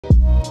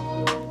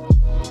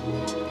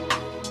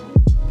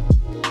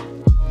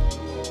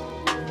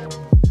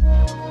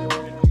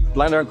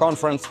Blender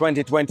Conference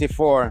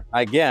 2024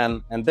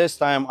 again, and this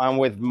time I'm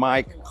with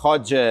Mike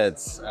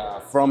Hodgetts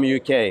from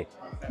UK.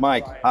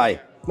 Mike,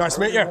 hi. Nice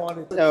to meet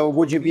you.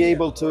 Would you be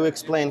able to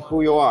explain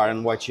who you are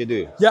and what you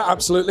do? Yeah,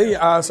 absolutely. So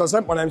as I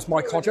said, my name's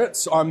Mike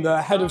Hodgetts. I'm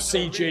the head of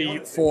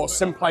CG for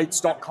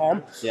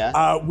simplates.com.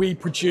 Yeah. We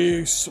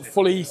produce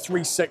fully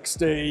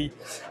 360,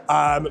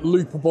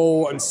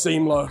 loopable and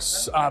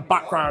seamless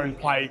background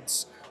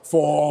plates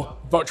for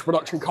virtual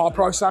production card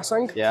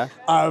processing. Yeah.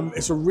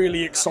 It's a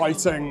really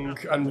exciting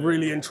and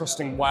really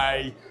interesting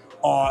way,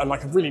 and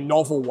like a really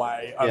novel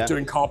way of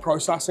doing card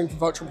processing for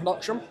virtual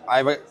production.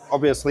 I've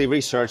obviously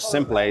researched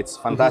Simplates,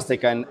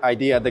 fantastic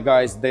idea. The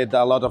guys did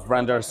a lot of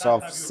renders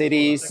of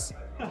cities,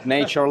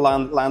 nature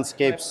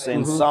landscapes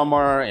in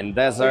summer, in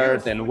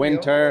desert, in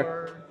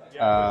winter,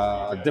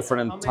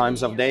 different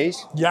times of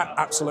days. Yeah,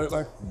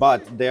 absolutely.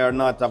 But they are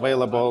not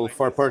available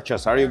for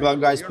purchase. Are you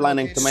guys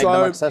planning to make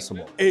them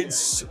accessible?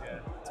 It's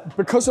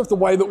because of the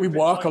way that we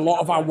work, a lot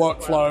of our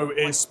workflow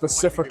is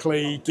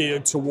specifically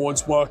geared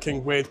towards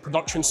working with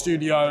production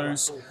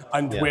studios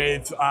and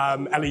with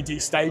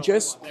LED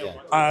stages.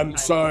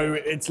 So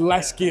it's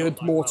less geared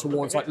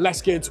towards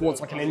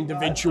like an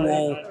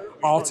individual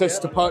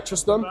artist to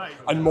purchase them,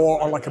 and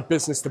more on like a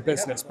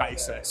business-to-business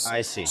basis.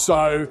 I see.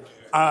 So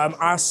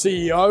our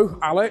CEO,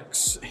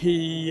 Alex,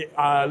 he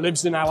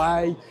lives in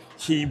LA.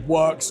 He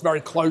works very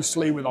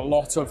closely with a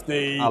lot of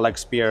the...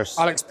 Alex Pierce.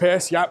 Alex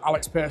Pierce, yeah,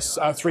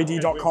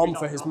 alexpierce3d.com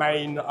for his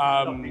main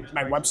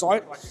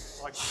website.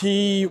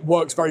 He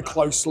works very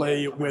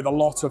closely with a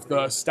lot of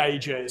the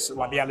stages,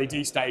 like the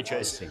LED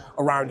stages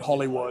around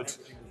Hollywood,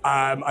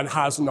 and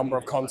has a number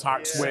of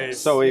contacts with...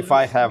 So if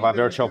I have a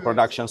virtual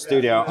production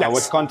studio, I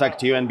would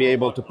contact you and be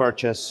able to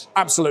purchase...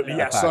 Absolutely,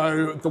 yes.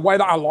 So the way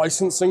that our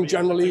licensing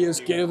generally is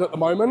geared at the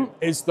moment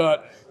is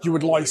that you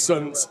would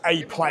license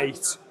a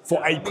plate for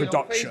a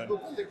production,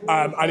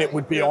 and it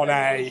would be on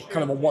a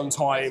kind of a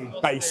one-time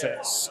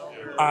basis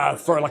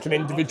for like an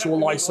individual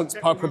license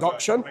per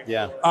production.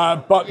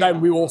 But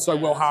then we also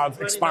will have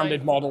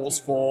expanded models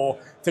for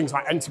things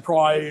like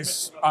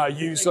enterprise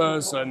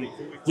users, and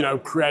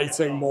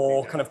creating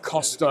more kind of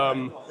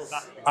custom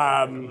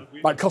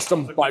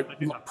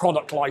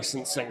product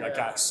licensing, I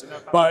guess.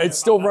 But it's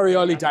still very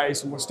early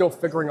days, and we're still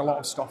figuring a lot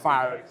of stuff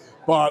out.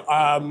 But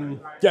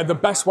yeah, the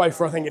best way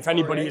for, I think, if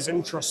anybody is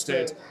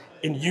interested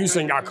in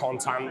using our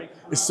content,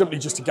 is simply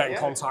just to get in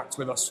contact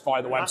with us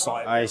via the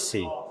website. I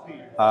see.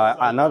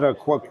 Another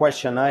quick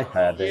question I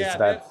had is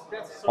that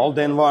all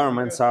the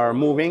environments are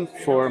moving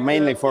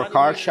mainly for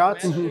car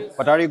shots,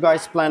 but are you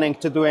guys planning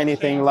to do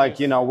anything like,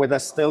 with a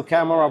still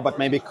camera, but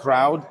maybe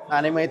crowd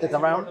animated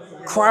around?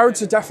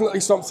 Crowds are definitely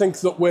something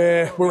that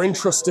we're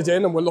interested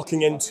in and we're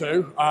looking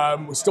into.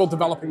 We're still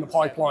developing the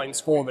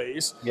pipelines for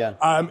these.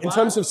 In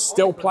terms of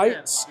still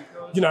plates,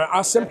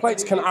 our sim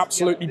plates can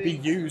absolutely be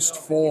used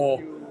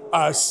for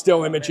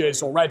still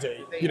images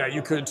already.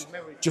 You could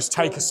just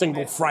take a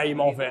single frame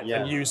of it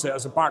and use it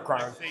as a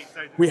background.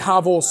 We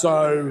have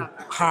also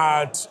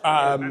had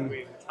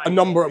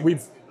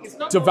we've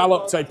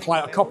developed a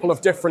couple of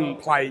different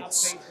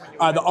plates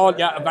that aren't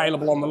yet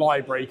available on the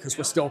library because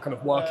we're still kind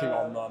of working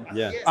on them.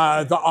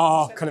 That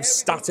are kind of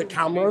static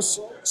cameras,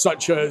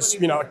 such as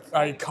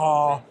a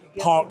car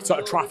parked at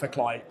a traffic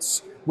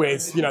lights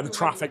with the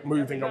traffic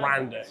moving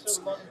around it.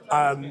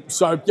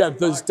 So yeah,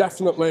 there's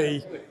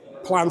definitely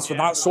plans for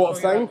that sort of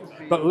thing,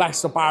 but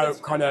less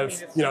about kind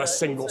of a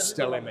single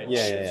still image.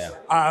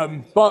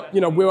 But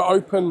we're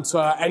open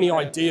to any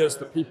ideas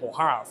that people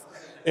have.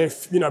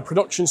 If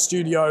production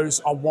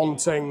studios are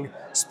wanting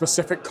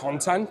specific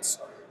content,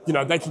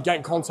 they can get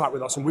in contact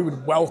with us, and we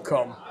would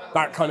welcome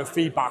that kind of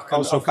feedback.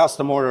 Also,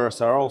 custom orders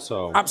are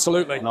also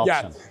absolutely an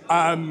option.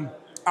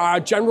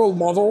 Our general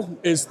model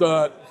is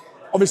that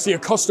obviously a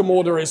custom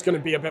order is going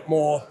to be a bit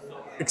more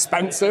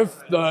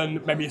expensive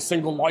than maybe a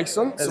single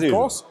license,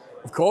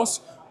 of course.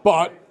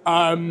 But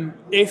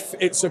if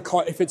it's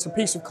a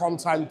piece of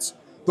content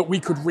that we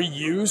could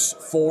reuse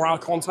for our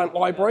content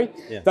library,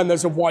 then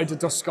there's a wider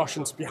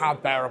discussion to be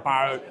had there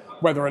about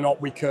whether or not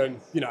we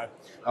can,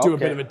 do a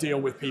bit of a deal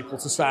with people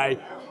to say,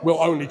 we'll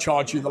only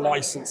charge you the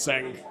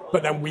licensing,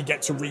 but then we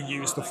get to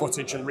reuse the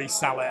footage and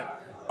resell it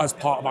as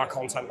part of our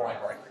content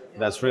library.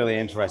 That's really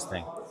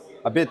interesting.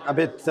 A bit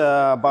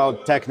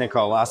about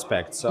technical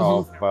aspects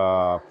of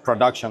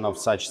production of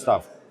such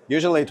stuff.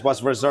 Usually it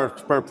was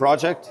reserved per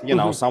project,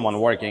 someone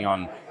working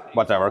on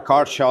whatever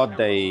card shot,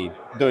 they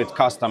do it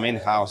custom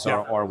in-house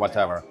or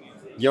whatever.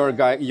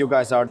 You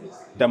guys are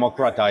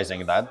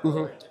democratizing that.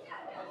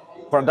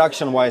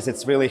 Production-wise,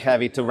 it's really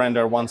heavy to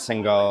render one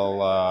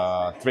single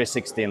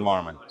 360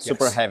 environment.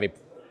 Super heavy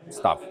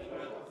stuff.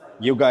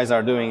 You guys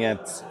are doing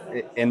it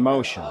in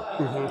motion.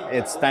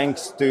 It's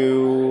thanks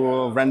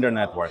to Render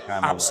Network.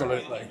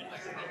 Absolutely.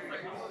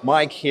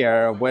 Mike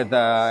here with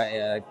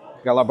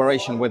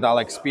collaboration with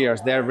Alex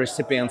Pierce, they're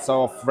recipients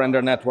of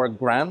Render Network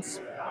grants.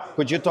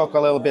 Could you talk a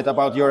little bit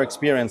about your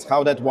experience,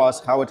 how that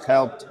was, how it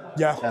helped?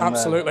 Yeah,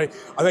 absolutely.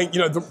 I think,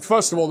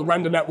 first of all, the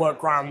Render Network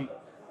grant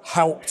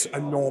helped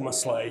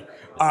enormously.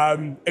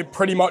 It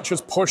pretty much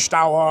has pushed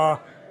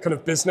our kind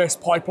of business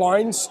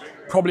pipelines,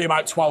 probably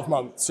about 12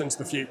 months into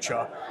the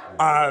future.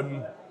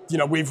 You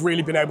know, we've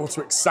really been able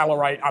to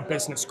accelerate our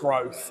business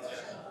growth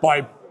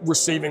by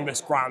receiving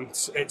this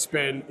grant. It's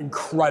been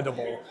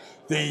incredible.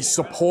 The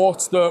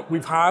support that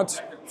we've had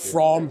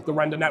from the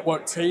Render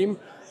Network team,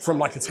 from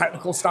like a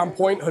technical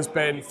standpoint, has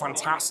been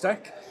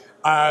fantastic.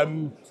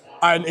 And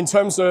in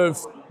terms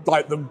of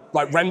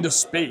like render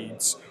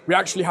speeds, we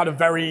actually had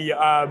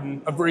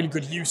a really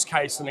good use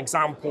case and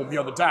example the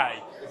other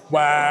day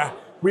where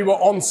we were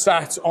on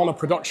set on a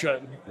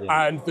production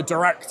and the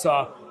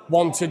director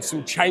wanted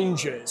some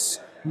changes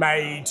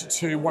made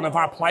to one of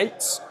our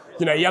plates.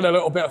 You know, he had a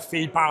little bit of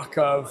feedback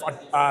of,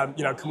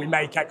 you know, can we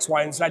make X,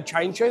 Y, and Z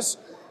changes?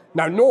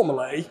 Now,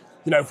 normally,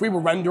 you know, if we were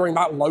rendering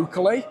that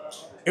locally,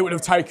 it would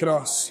have taken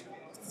us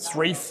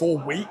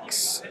 3-4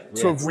 weeks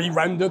to have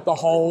re-rendered the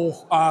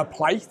whole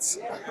plate.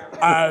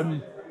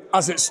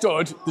 As it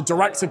stood, the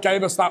director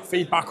gave us that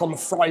feedback on the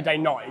Friday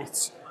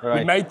night. Right.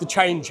 We made the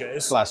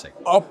changes. Classic.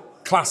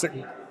 Classic,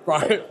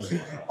 right?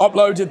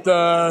 Uploaded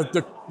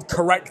the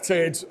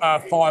corrected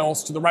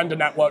files to the Render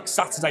Network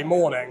Saturday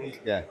morning.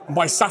 Yeah. And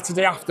by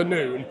Saturday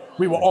afternoon,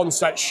 we were on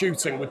set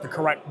shooting with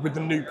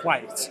the new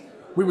plate.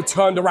 We were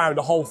turned around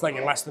the whole thing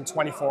in less than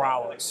 24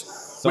 hours.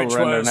 So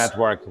Render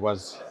Network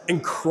was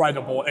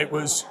incredible. It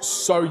was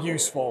so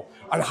useful.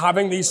 And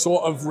having these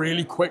sort of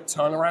really quick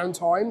turnaround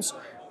times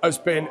has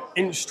been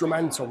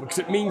instrumental because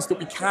it means that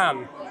we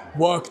can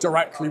work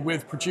directly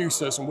with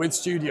producers and with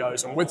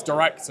studios and with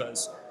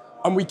directors.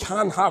 And we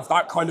can have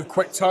that kind of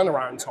quick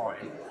turnaround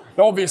time.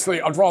 Now,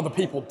 obviously, I'd rather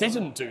people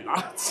didn't do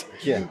that.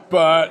 Yeah.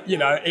 But, you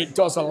know, it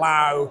does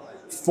allow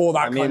for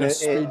that kind of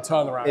speed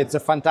turnaround. It's a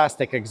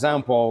fantastic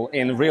example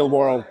in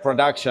real-world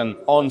production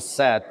on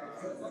set,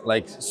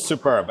 like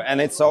superb.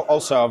 And it's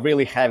also a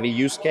really heavy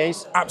use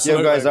case.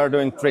 Absolutely. You guys are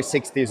doing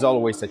 360 is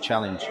always a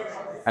challenge.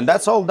 And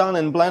that's all done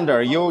in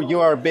Blender. You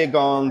are big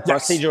on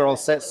procedural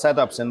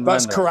setups in Blender.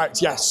 That's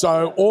correct, yes.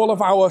 So all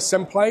of our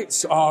sim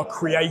plates are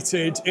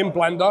created in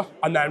Blender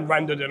and then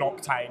rendered in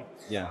Octane.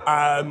 Yeah.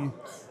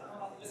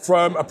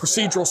 From a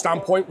procedural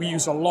standpoint, we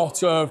use a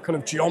lot of kind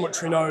of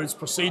geometry nodes,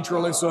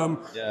 proceduralism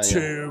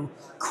to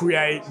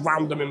create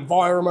random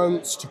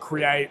environments, to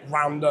create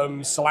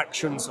random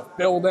selections of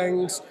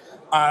buildings.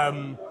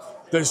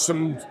 There's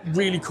some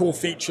really cool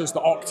features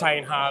that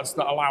Octane has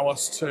that allow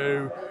us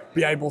to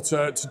be able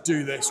to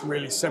do this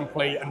really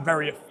simply and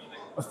very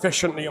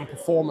efficiently and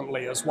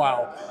performantly as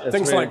well.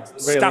 Things like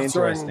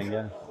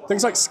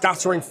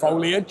scattering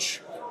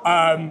foliage.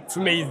 For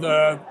me,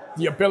 the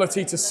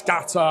ability to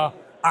scatter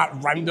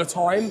at render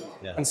time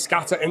and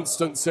scatter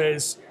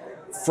instances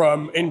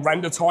in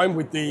render time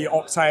with the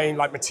Octane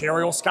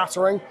material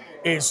scattering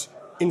is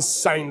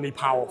insanely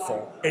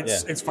powerful.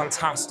 It's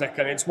fantastic,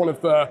 and it's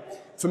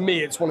for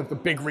me, it's one of the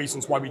big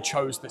reasons why we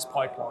chose this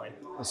pipeline.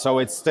 So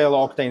it's still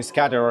Octane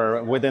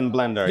Scatterer within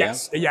Blender,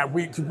 yes? Yeah,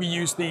 we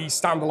use the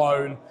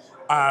standalone,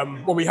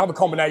 we have a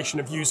combination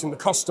of using the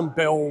custom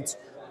build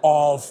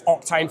of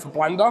Octane for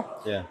Blender,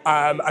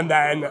 and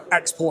then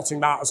exporting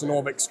that as an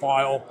Orbix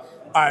file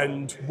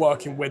and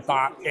working with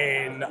that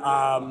in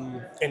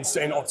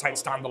Octane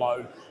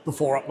standalone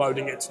before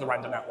uploading it to the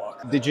Render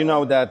Network. Did you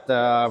know that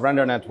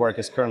Render Network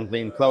is currently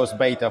in closed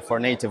beta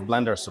for native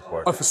Blender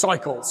support? Oh, for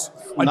Cycles?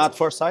 Not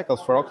for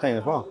Cycles, for Octane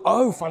as well.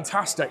 Oh,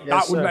 fantastic.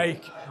 Yes, that would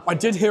make, I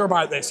did hear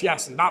about this,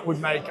 yes, and that would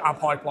make our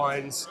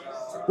pipelines,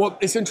 well,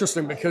 it's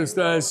interesting because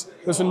there's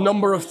a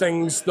number of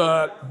things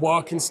that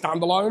work in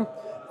standalone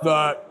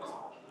that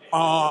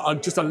are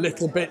just a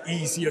little bit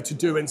easier to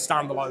do in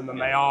standalone than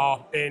they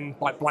are in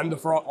Blender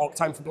for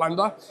Octane for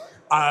Blender.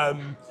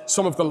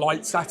 Some of the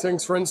light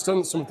settings, for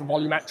instance, some of the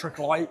volumetric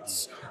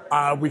lights,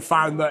 we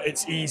found that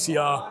it's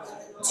easier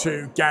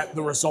to get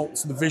the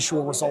results, the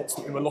visual results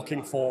that we were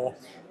looking for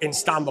in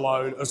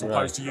standalone as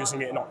opposed to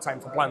using it in Octane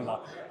for Blender.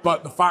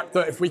 But the fact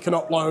that if we can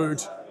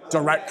upload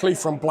directly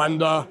from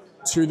Blender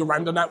to the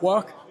Render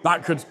Network,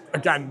 that could,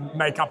 again,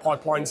 make our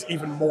pipelines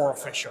even more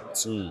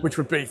efficient, which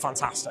would be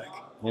fantastic.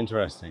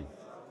 Interesting.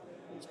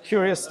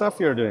 Curious stuff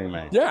you're doing,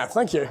 mate. Yeah,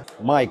 thank you.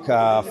 Mike,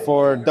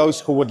 for those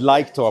who would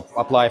like to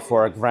apply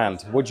for a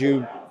grant, would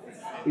you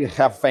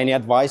have any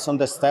advice on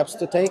the steps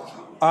to take?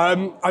 I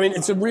mean,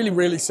 it's a really,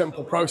 really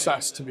simple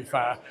process, to be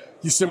fair.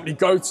 You simply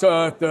go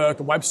to the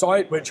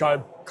website, which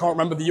I can't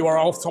remember the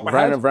URL off the top of my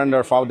head.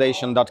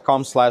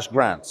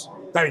 renderfoundation.com/grants.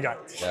 There you go.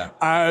 Yeah.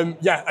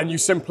 And you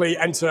simply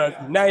enter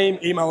name,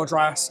 email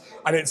address,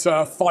 and it's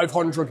a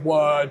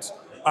 500-word,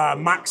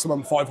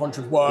 maximum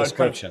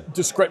 500-word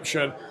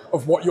description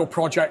of what your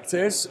project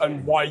is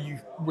and why you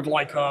would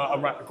like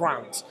a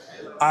grant.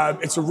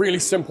 It's a really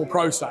simple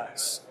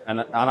process.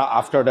 And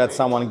after that,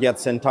 someone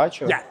gets in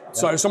touch? Or? Yeah,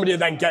 so somebody will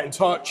then get in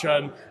touch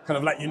and kind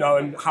of let you know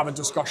and have a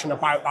discussion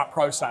about that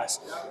process.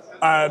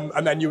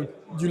 And then you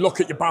look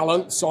at your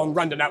balance on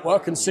Render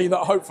Network and see that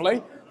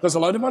hopefully there's a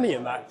load of money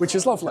in there, which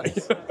is lovely.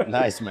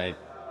 Nice, mate.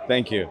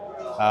 Thank you.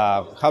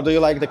 How do you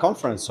like the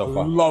conference so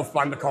far? Love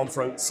Blender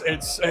Conference.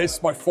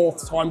 It's my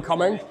 4th time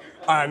coming,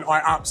 and I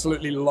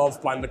absolutely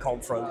love Blender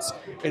Conference.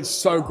 It's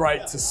so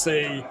great to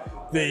see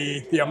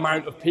the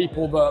amount of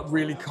people that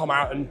really come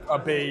out and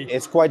be...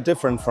 It's quite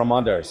different from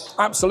others.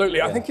 Absolutely.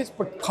 Yeah. I think it's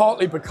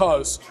partly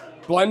because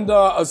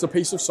Blender as a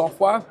piece of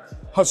software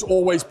has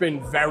always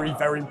been very,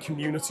 very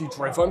community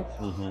driven.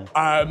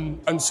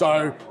 And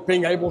so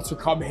being able to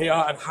come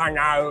here and hang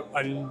out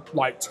and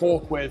like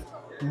talk with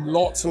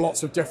lots and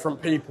lots of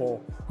different people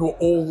who are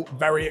all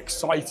very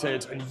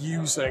excited and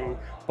using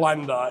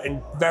Blender in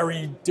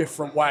very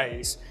different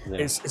ways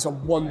is a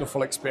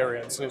wonderful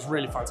experience, and it's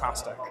really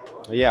fantastic.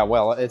 Yeah,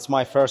 well, it's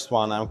my first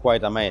one. I'm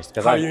quite amazed.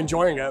 How are you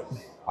enjoying it?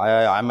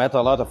 I met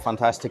a lot of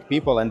fantastic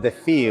people, and the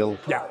feel,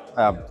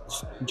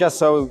 just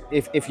so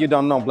if you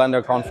don't know,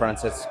 Blender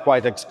Conference, it's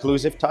quite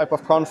exclusive type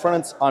of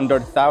conference, under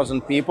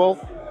 1,000 people.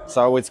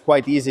 So it's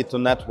quite easy to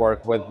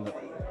network with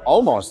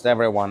almost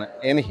everyone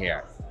in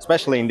here,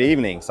 especially in the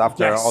evenings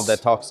after all the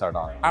talks are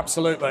done.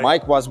 Absolutely.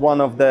 Mike was one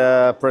of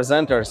the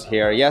presenters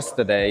here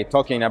yesterday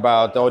talking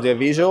about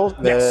audiovisual,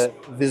 the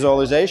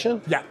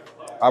visualization. Yeah.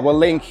 I will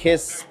link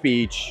his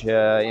speech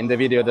in the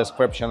video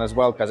description as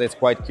well, because it's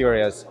quite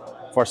curious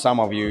for some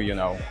of you, you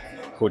know,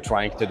 who are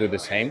trying to do the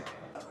same.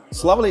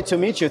 It's lovely to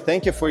meet you.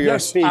 Thank you for your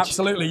speech.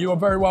 Absolutely. You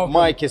are very welcome.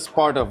 Mike is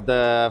part of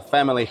the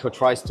family who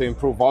tries to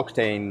improve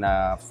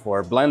Octane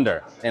for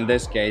Blender, in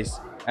this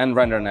case, and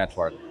Render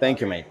Network.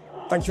 Thank you, mate.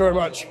 Thank you very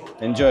much.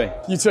 Enjoy.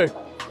 You too.